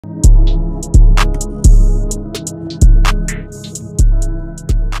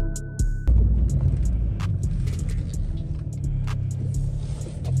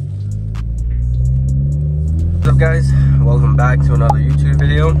back to another YouTube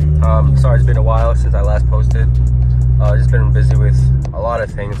video. Sorry it's been a while since I last posted. Just been busy with a lot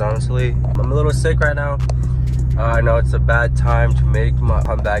of things, honestly. I'm a little sick right now. I know it's a bad time to make my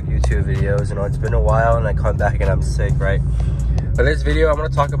comeback YouTube videos. You know, it's been a while and I come back and I'm sick, right? But this video, I'm gonna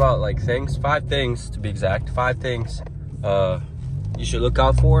talk about like things, 5 things to be exact, 5 things you should look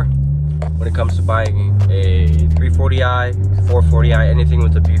out for when it comes to buying a 340i, 440i, anything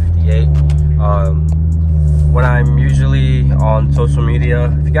with a b58. When I'm usually on social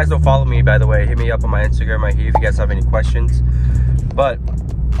media, if you guys don't follow me, by the way, hit me up on my Instagram right here if you guys have any questions. But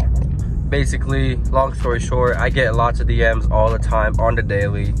basically, long story short, I get lots of DMs all the time on the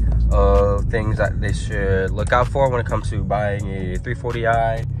daily of things that they should look out for when it comes to buying a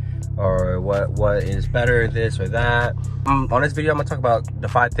 340i, or what is better, this or that. On this video, I'm gonna talk about the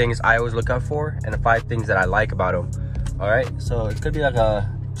 5 things I always look out for and the 5 things that I like about them. All right, so it's gonna be like a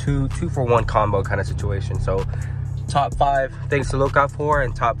two for one combo kind of situation. So top 5 things to look out for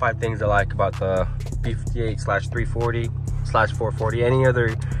and top 5 things I like about the b58/340/440, any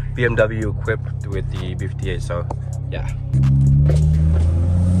other BMW equipped with the b58. So yeah.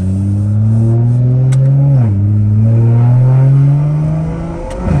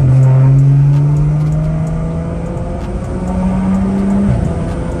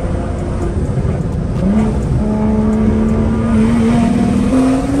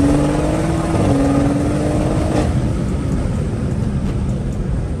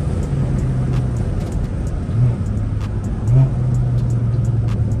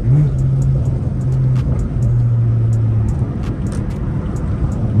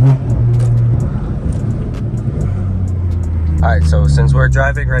 Alright, so since we're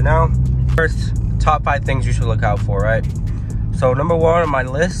driving right now, first, top 5 things you should look out for, right? So number 1 on my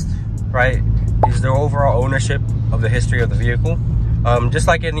list, right, is the overall ownership of the history of the vehicle. Just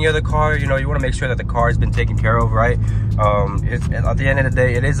like any other car, you know, you want to make sure that the car has been taken care of, right? At the end of the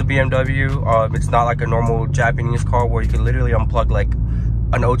day, it is a BMW. It's not like a normal Japanese car where you can literally unplug like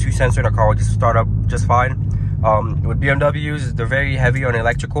an O2 sensor and a car will just start up just fine. With BMWs, they're very heavy on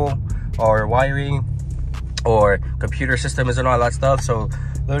electrical or wiring or computer systems and all that stuff. So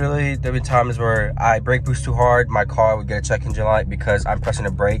literally there have been times where I brake boost too hard, my car would get a check engine light because I'm pressing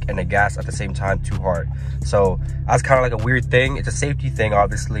the brake and the gas at the same time too hard. So that's kind of like a weird thing. It's a safety thing,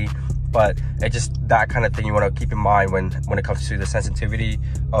 obviously, but it's just that kind of thing you want to keep in mind when it comes to the sensitivity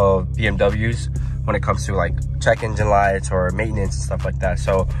of BMWs when it comes to like check engine lights or maintenance and stuff like that.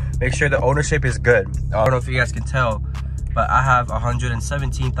 So make sure the ownership is good. I don't know if you guys can tell, but I have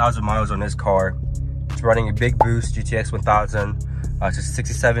 117,000 miles on this car. It's running a big boost GTX 1000. It's a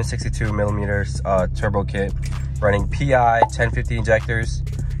 67, 62 millimeters turbo kit, running PI 1050 injectors,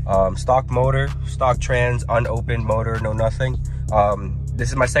 stock motor, stock trans, unopened motor, no nothing. This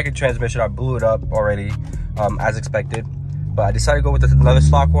is my second transmission. I blew it up already, as expected, but I decided to go with another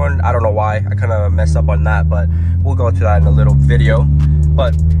stock one. I don't know why. I kind of messed up on that, but we'll go into that in a little video.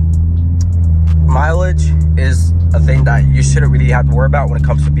 But mileage is a thing that you shouldn't really have to worry about when it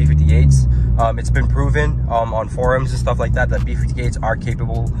comes to b58s. It's been proven on forums and stuff like that b58s are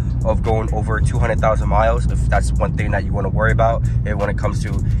capable of going over 200,000 miles. If that's one thing that you want to worry about, and when it comes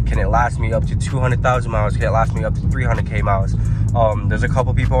to, can it last me up to 200,000 miles? Can it last me up to 300k miles? There's a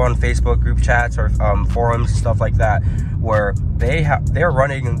couple people on Facebook group chats or forums and stuff like that where they're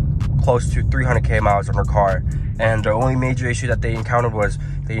running close to 300k miles on their car, and the only major issue that they encountered was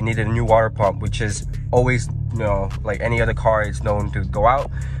they needed a new water pump, which is always, you know, like any other car, it's known to go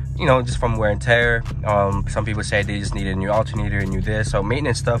out, you know, just from wear and tear. Some people say they just need a new alternator, a new this, so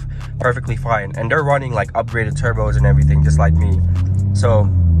maintenance stuff, perfectly fine. And they're running like upgraded turbos and everything, just like me. So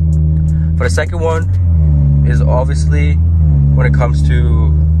for the second one is obviously when it comes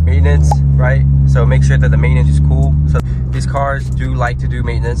to maintenance, right? So make sure that the maintenance is cool. So these cars do like to do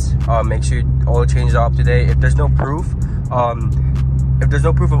maintenance. Make sure oil changes are up to date. If there's no proof,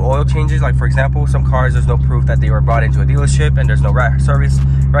 of oil changes, like for example, some cars, there's no proof that they were brought into a dealership and there's no service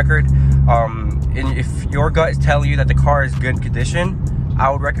record. And if your gut is telling you that the car is good condition, I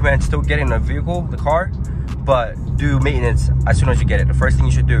would recommend still getting the car, but do maintenance as soon as you get it. The first thing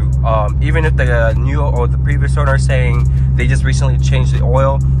you should do, even if the new or the previous owner is saying they just recently changed the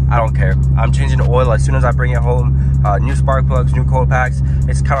oil, I don't care. I'm changing the oil as soon as I bring it home. New spark plugs, new coil packs.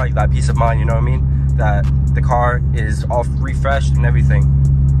 It's kind of like that peace of mind, you know what I mean? That the car is all refreshed and everything.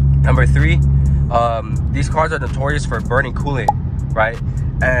 Number 3, these cars are notorious for burning coolant, right?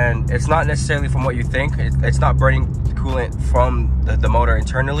 And it's not necessarily from what you think. It's not burning coolant from the motor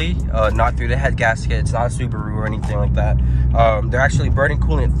internally, not through the head gasket. It's not a Subaru or anything like that. They're actually burning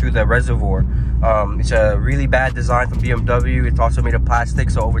coolant through the reservoir. It's a really bad design from BMW. It's also made of plastic,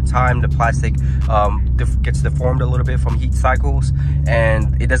 so over time the plastic gets deformed a little bit from heat cycles,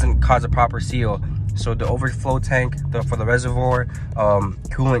 and it doesn't cause a proper seal. So the overflow tank for the reservoir,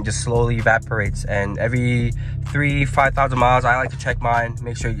 coolant just slowly evaporates, and every 5,000 miles I like to check mine,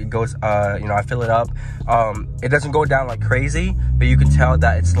 make sure it goes, you know, I fill it up. It doesn't go down like crazy, but you can tell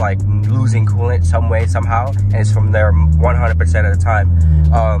that it's like losing coolant some way, somehow, and it's from there 100% of the time.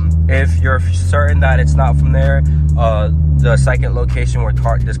 If you're certain that it's not from there, the second location where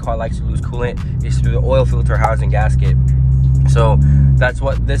this car likes to lose coolant is through the oil filter housing gasket. So that's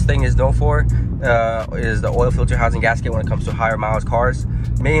what this thing is known for, is the oil filter housing gasket when it comes to higher miles cars,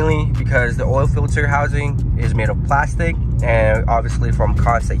 mainly because the oil filter housing is made of plastic, and obviously from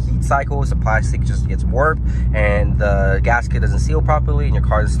constant heat cycles the plastic just gets warped and the gasket doesn't seal properly, and your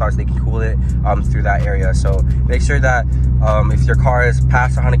car just starts leaking coolant through that area. So make sure that if your car is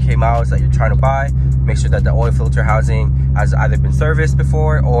past 100k miles that you're trying to buy, make sure that the oil filter housing has either been serviced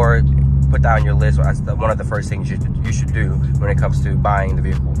before, or put that on your list as one of the first things you should do when it comes to buying the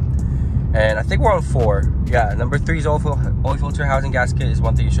vehicle. And I think we're on 4. Yeah, number 3 is oil filter housing gasket is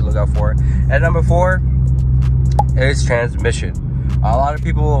one thing you should look out for. And number 4 is transmission. A lot of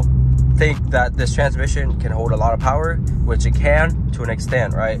people think that this transmission can hold a lot of power, which it can to an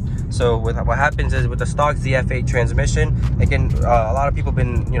extent, right? So what happens is with the stock ZF8 transmission, it can a lot of people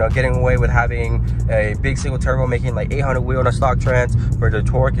been, you know, getting away with having a big single turbo making like 800 wheel on a stock trans, where the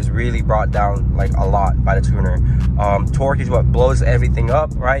torque is really brought down like a lot by the tuner. Torque is what blows everything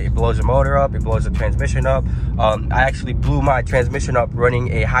up, right? It blows the motor up, it blows the transmission up. I actually blew my transmission up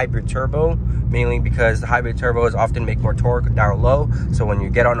running a hybrid turbo, mainly because the hybrid turbos often make more torque down low. So when you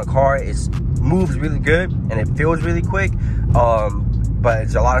get on the car, it moves really good and it feels really quick, but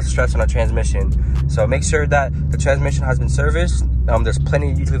it's a lot of stress on the transmission. So make sure that the transmission has been serviced. There's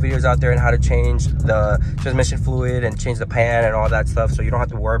plenty of YouTube videos out there on how to change the transmission fluid and change the pan and all that stuff, so you don't have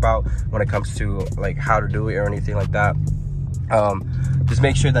to worry about when it comes to like how to do it or anything like that. Just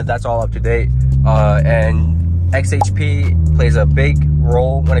make sure that that's all up to date. And XHP plays a big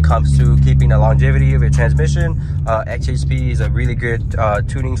role when it comes to keeping the longevity of your transmission. XHP is a really good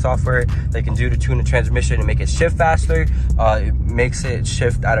tuning software they can do to tune the transmission and make it shift faster. It makes it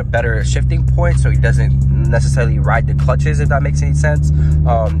shift at a better shifting point, so it doesn't necessarily ride the clutches, if that makes any sense.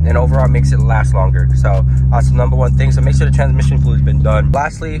 And overall makes it last longer. So that's the number one thing. So make sure the transmission fluid's been done.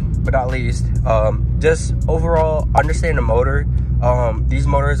 Lastly but not least, just overall understand the motor. These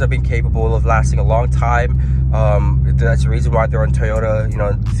motors have been capable of lasting a long time. That's the reason why they're on Toyota, you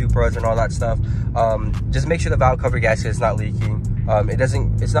know, Supras and all that stuff. Just make sure the valve cover gasket is not leaking.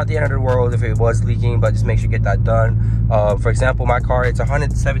 It's not the end of the world if it was leaking, but just make sure you get that done. For example, my car, it's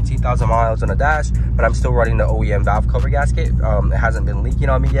 117,000 miles on the dash, but I'm still running the OEM valve cover gasket. It hasn't been leaking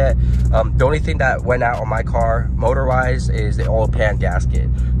on me yet. The only thing that went out on my car motor-wise is the oil pan gasket.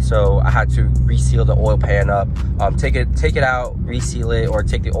 So I had to reseal the oil pan up, take it out, reseal it, or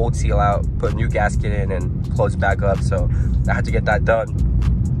take the old seal out, put a new gasket in and close it back up. So I had to get that done.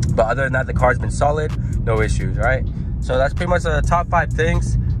 But other than that, the car's been solid, no issues, right? So that's pretty much the top 5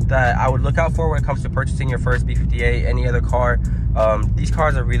 things that I would look out for when it comes to purchasing your first B58, any other car. These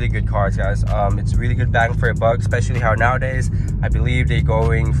cars are really good cars, guys. It's really good bang for your buck, especially how nowadays I believe they're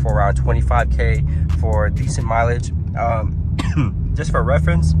going for around 25k for decent mileage. Just for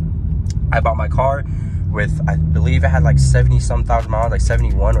reference, I bought my car with, I believe it had like 70-some thousand miles, like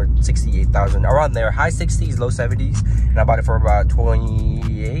 71 or 68,000, around there, high 60s, low 70s, and I bought it for about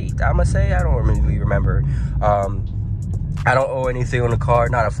 28, I'm gonna say. I don't really remember. I don't owe anything on the car,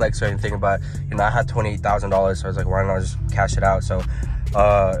 not a flex or anything, but you know, I had $28,000, so I was like, why not just cash it out? So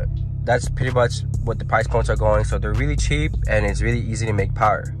that's pretty much what the price points are going. So they're really cheap and it's really easy to make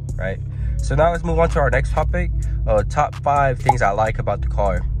power, right? So now let's move on to our next topic, top 5 things I like about the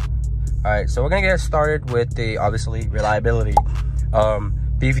car. All right, so we're gonna get started with the, obviously, reliability.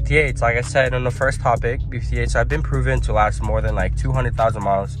 B58s, like I said on the first topic, B58s have been proven to last more than like 200,000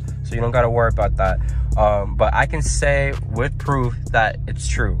 miles, so you don't gotta worry about that. But I can say with proof that it's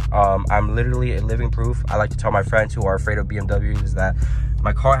true. I'm literally a living proof. I like to tell my friends who are afraid of BMWs is that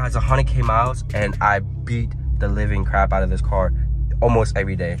my car has 100k miles and I beat the living crap out of this car almost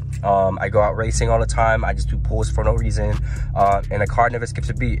every day. I go out racing all the time. I just do pulls for no reason, and the car never skips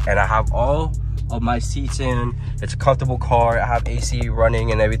a beat. And I have all of my seats in. It's a comfortable car. I have AC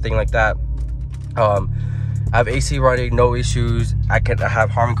running and everything like that. I have AC running, no issues. I have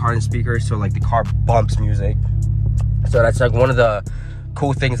Harman Kardon speakers, so like the car bumps music. So that's like one of the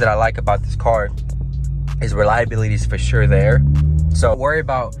cool things that I like about this car, is reliability is for sure there. So don't worry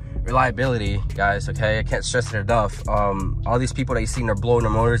about reliability, guys, okay? I can't stress it enough. All these people that you see, they're blowing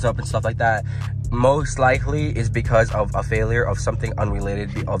their motors up and stuff like that, most likely is because of a failure of something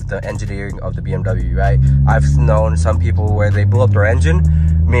unrelated of the engineering of the BMW, right? I've known some people where they blew up their engine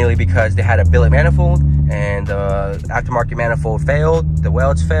mainly because they had a billet manifold and the aftermarket manifold failed, the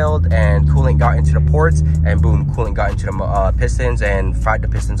welds failed, and coolant got into the ports, and boom, coolant got into the pistons and fried the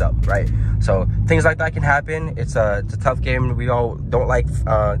pistons up, right? So things like that can happen. It's a tough game we all don't like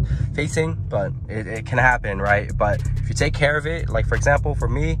facing, but it can happen, right? But if you take care of it, like for example, for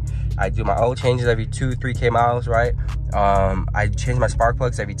me, I do my oil changes every 2-3K miles, right? I change my spark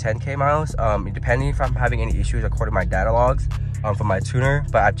plugs every 10K miles, depending if I'm having any issues according to my data logs from my tuner.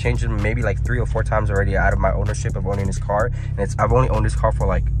 But I've changed them maybe like 3 or 4 times already out of my ownership of owning this car, and I've only owned this car for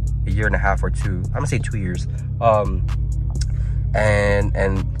like a year and a half or 2. I'm gonna say 2 years.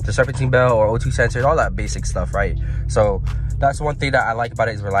 And the serpentine bell or O2 sensors, all that basic stuff, right? So that's one thing that I like about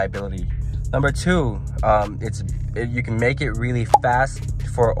it is reliability. Number 2, you can make it really fast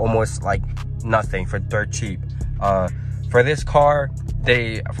for almost like nothing, for dirt cheap. For this car,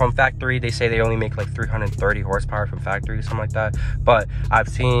 from factory, they say they only make like 330 horsepower from factory, something like that. But I've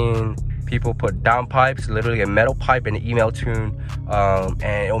seen people put down pipes, literally a metal pipe in an email tune, and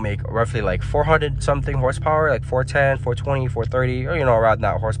it'll make roughly like 400 something horsepower, like 410, 420, 430, or around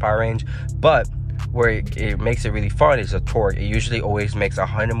that horsepower range. But where it makes it really fun is the torque. It usually always makes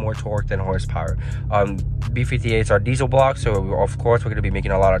 100 more torque than horsepower. B58s are diesel blocks, so of course we're going to be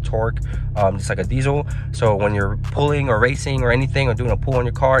making a lot of torque, just like a diesel. So when you're pulling or racing or anything or doing a pull on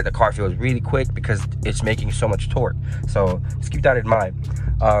your car, the car feels really quick because it's making so much torque. So just keep that in mind.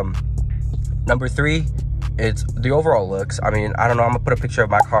 Number 3, it's the overall looks. I mean, I don't know, I'm gonna put a picture of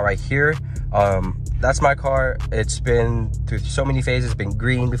my car right here. That's my car. It's been through so many phases. It's been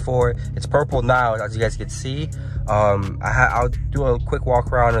green before, it's purple now, as you guys can see. I'll do a quick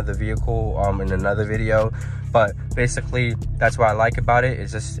walk around of the vehicle in another video, but basically that's what I like about it.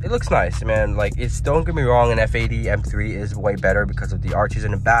 It's just, it looks nice, man. Like, don't get me wrong, an F80 M3 is way better because of the arches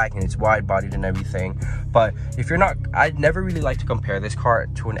in the back and it's wide bodied and everything. But if you're not, I'd never really like to compare this car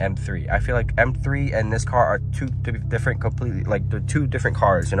to an M3. I feel like M3 and this car are two different, completely, like they're 2 different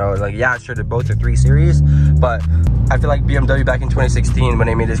cars, like, yeah, sure, they're both a 3 Series, but I feel like BMW back in 2016, when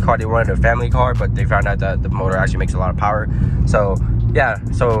they made this car, they wanted a family car, but they found out that the motor actually makes a lot of power. So yeah,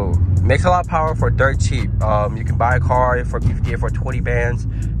 so makes a lot of power for dirt cheap. You can buy a car for b58 for 20 bands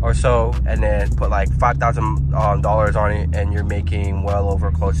or so, and then put like $5,000 on it, and you're making well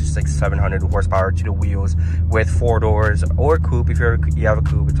over close to 600-700 horsepower to the wheels with 4 doors or a coupe. If you have a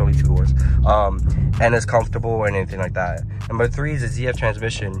coupe, it's only 2 doors, and it's comfortable and anything like that. Number 3 is the ZF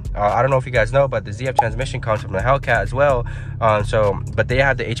transmission. I don't know if you guys know, but the ZF transmission comes from the Hellcat as well. But they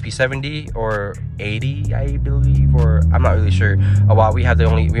have the HP 70 or 80, I believe, or I'm not really sure. While we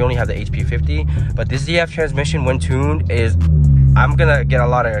only have the HP 50. But this ZF transmission, when tuned, I'm gonna get a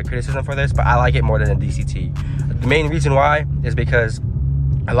lot of criticism for this, but I like it more than the DCT. The main reason why is because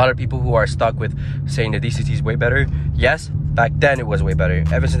a lot of people who are stuck with saying the DCT is way better. Yes, back then it was way better.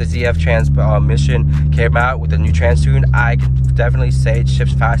 Ever since the ZF transmission came out with the new trans tune, I can definitely say it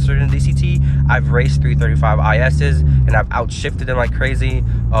shifts faster than DCT. I've raced 335 ISs and I've outshifted them like crazy.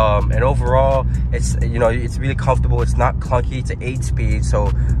 And overall, it's it's really comfortable. It's not clunky. It's an 8-speed,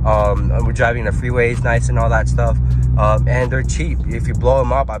 so we're driving the freeways nice and all that stuff. And they're cheap. If you blow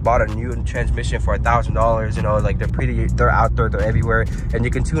them up, I bought a new transmission for $1,000. Like, they're out there, they're everywhere, and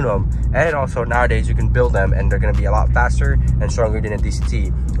you can tune them. And also nowadays you can build them, and they're gonna be a lot faster and stronger than a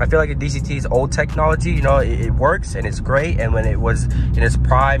DCT. I feel like a DCT's old technology, it works and it's great, and when it was in its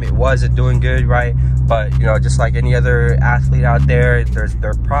prime, it was doing good, right? But just like any other athlete out there, there's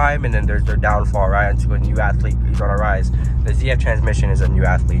their prime and then there's their downfall, right? Into a new athlete who's on a rise. The ZF transmission is a new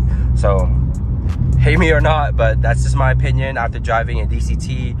athlete. So hate me or not, but that's just my opinion after driving a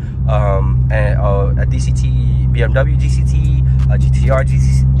DCT, and a DCT, BMW DCT, a GTR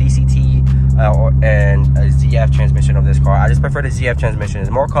DCT, and a ZF transmission of this car. I just prefer the ZF transmission. It's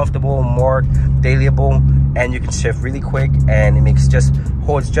more comfortable, more dailyable, and you can shift really quick, and it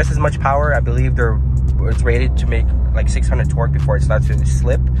holds just as much power. I believe it's rated to make like 600 torque before it starts to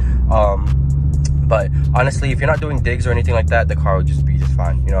slip. But honestly, if you're not doing digs or anything like that, the car will just be just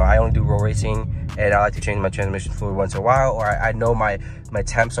fine. I only do road racing, and I like to change my transmission fluid once in a while, or I know my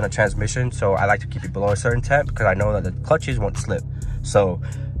temps on the transmission, so I like to keep it below a certain temp because I know that the clutches won't slip. So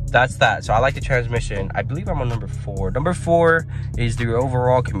that's that. So I like the transmission. I believe I'm on number 4. Number 4 is the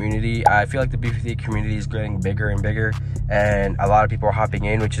overall community. I feel like the B58 community is getting bigger and bigger, and a lot of people are hopping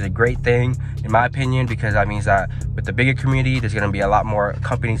in, which is a great thing in my opinion, because that means that with the bigger community, there's going to be a lot more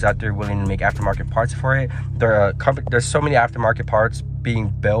companies out there willing to make aftermarket parts for it. There's so many aftermarket parts being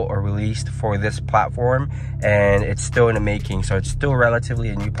built or released for this platform, and it's still in the making, so it's still relatively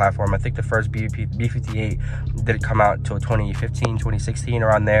a new platform. I think the first b58 didn't come out until 2015, 2016,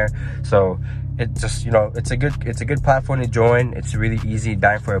 around there. So it just, you know, it's a good platform to join. It's really easy,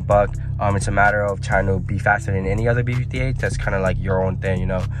 bang for a buck. It's a matter of trying to be faster than any other b58. That's kind of like your own thing, you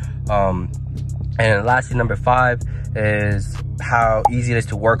know. And lastly, number 5 is how easy it is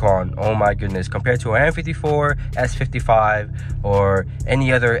to work on. Oh my goodness, compared to an M54, S55, or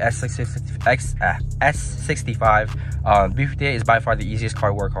any other S65, b58 is by far the easiest car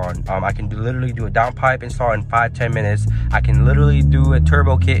to work on. I can literally do a downpipe install in 5-10 minutes. I can literally do a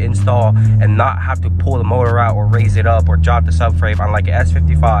turbo kit install and not have to pull the motor out or raise it up or drop the subframe, unlike an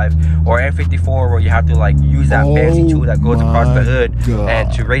S55 or M54 where you have to like use that fancy tool that goes across the hood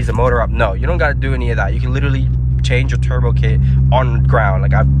and to raise the motor up. No, you don't got to do any of that. You can literally change your turbo kit on the ground.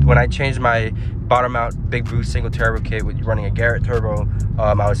 Like when I changed my bottom mount big boost single turbo kit with running a Garrett turbo,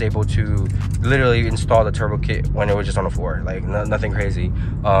 I was able to literally install the turbo kit when it was just on the floor. Like nothing crazy.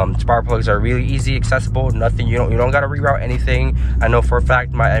 Spark plugs are really easy, accessible. Nothing, you don't got to reroute anything. I know for a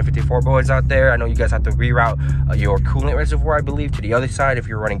fact my N54 boys out there, I know you guys have to reroute your coolant reservoir, I believe, to the other side if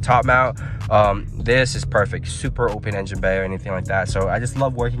you're running top mount. This is perfect, super open engine bay or anything like that. So I just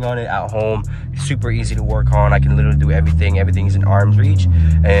love working on it at home. It's super easy to work on. I can literally do everything. Everything's in arm's reach.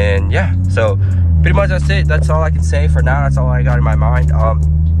 And yeah, so pretty much that's it. That's all I can say for now. That's all I got in my mind.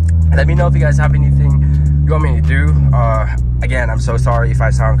 Let me know if you guys have anything you want me to do. Again, I'm so sorry if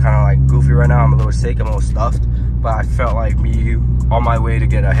I sound kind of like goofy right now. I'm a little sick, I'm a little stuffed, but I felt like me on my way to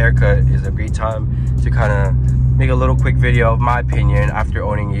get a haircut is a great time to kind of make a little quick video of my opinion after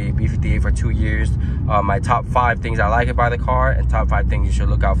owning a b58 for 2 years. My top 5 things I like about the car, and top 5 things you should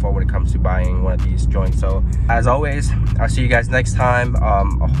look out for when it comes to buying one of these joints. So as always, I'll see you guys next time.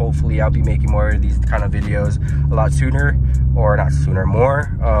 Hopefully I'll be making more of these kind of videos a lot sooner, or not sooner, more,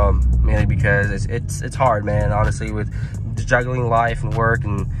 mainly because it's hard, man, honestly, with juggling life and work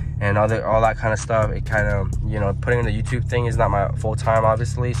and all that kind of stuff. It kind of, you know, putting in the YouTube thing is not my full time,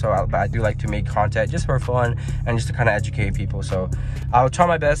 obviously, so I do like to make content just for fun and just to kind of educate people. So I'll try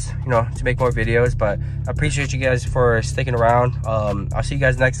my best, you know, to make more videos, but I appreciate you guys for sticking around. I'll see you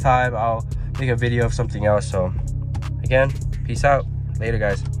guys next time. I'll make a video of something else. So again, peace out. Later,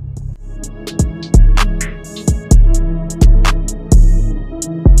 guys.